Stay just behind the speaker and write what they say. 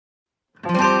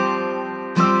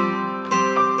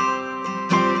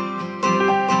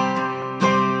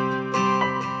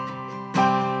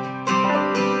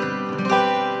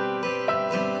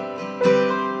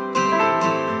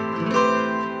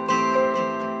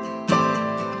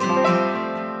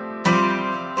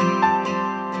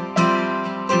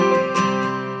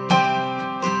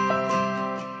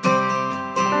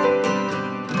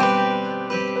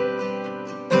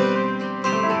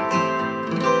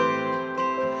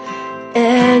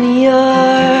and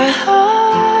your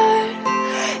heart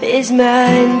is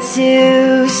meant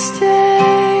to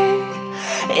stay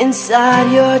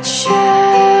inside your chest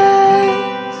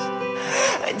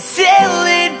until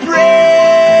it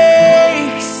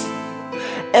breaks.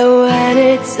 And when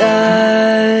it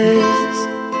does,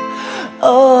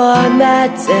 oh, on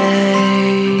that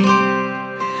day,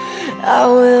 I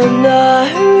will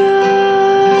not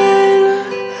run,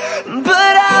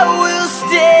 but I will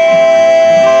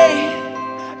stay,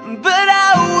 but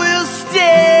I will stay.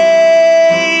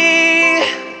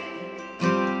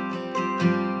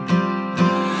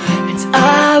 And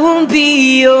I won't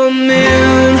be your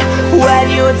moon when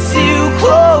you're too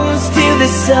close to the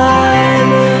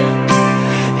sun, and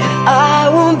I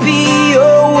won't be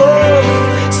your wolf,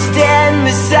 stand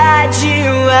beside you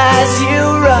as you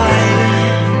run.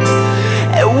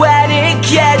 And when it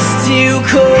gets too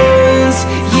cold,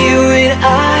 you and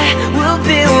I will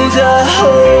build a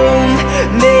home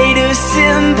made of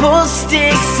simple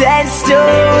sticks and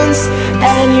stones.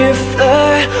 And your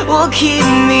fur will keep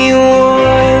me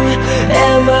warm,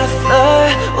 and my fur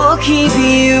will keep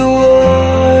you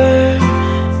warm.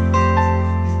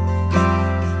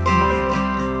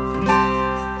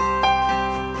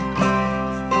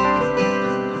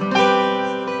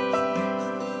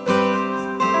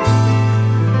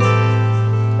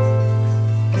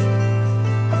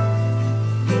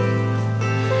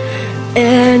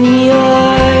 And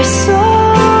your soul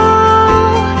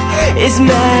is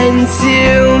meant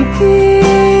to be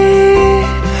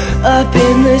up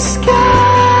in the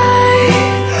sky,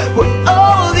 where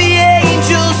all the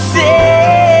angels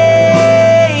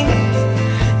sing.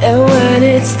 And when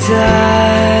it's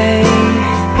time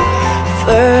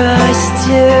for us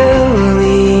to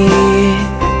leave,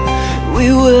 we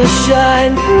will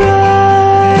shine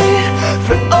bright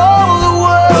for all the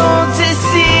world to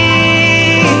see.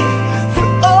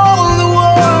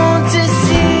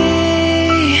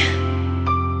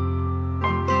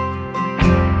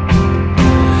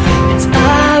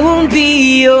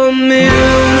 Your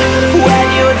moon when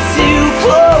you're too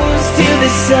close to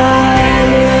the sun,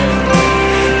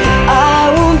 I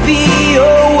won't be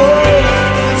your wolf,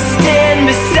 stand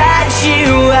beside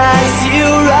you as you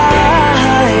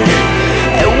ride.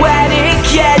 And when it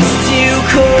gets too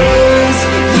cold,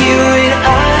 you and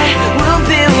I will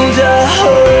build a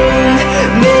home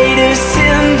made of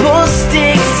simple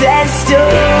sticks and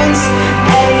stones.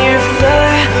 And your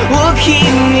fur will keep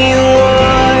me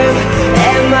warm,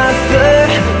 and my fur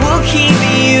will keep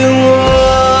you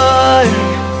warm.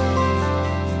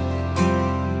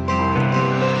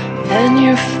 And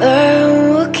your fur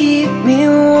will keep me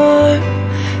warm,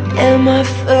 and my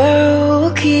fur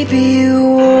will keep you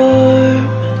warm.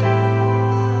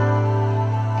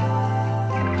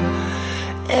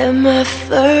 And my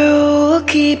fur will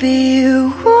keep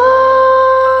you warm.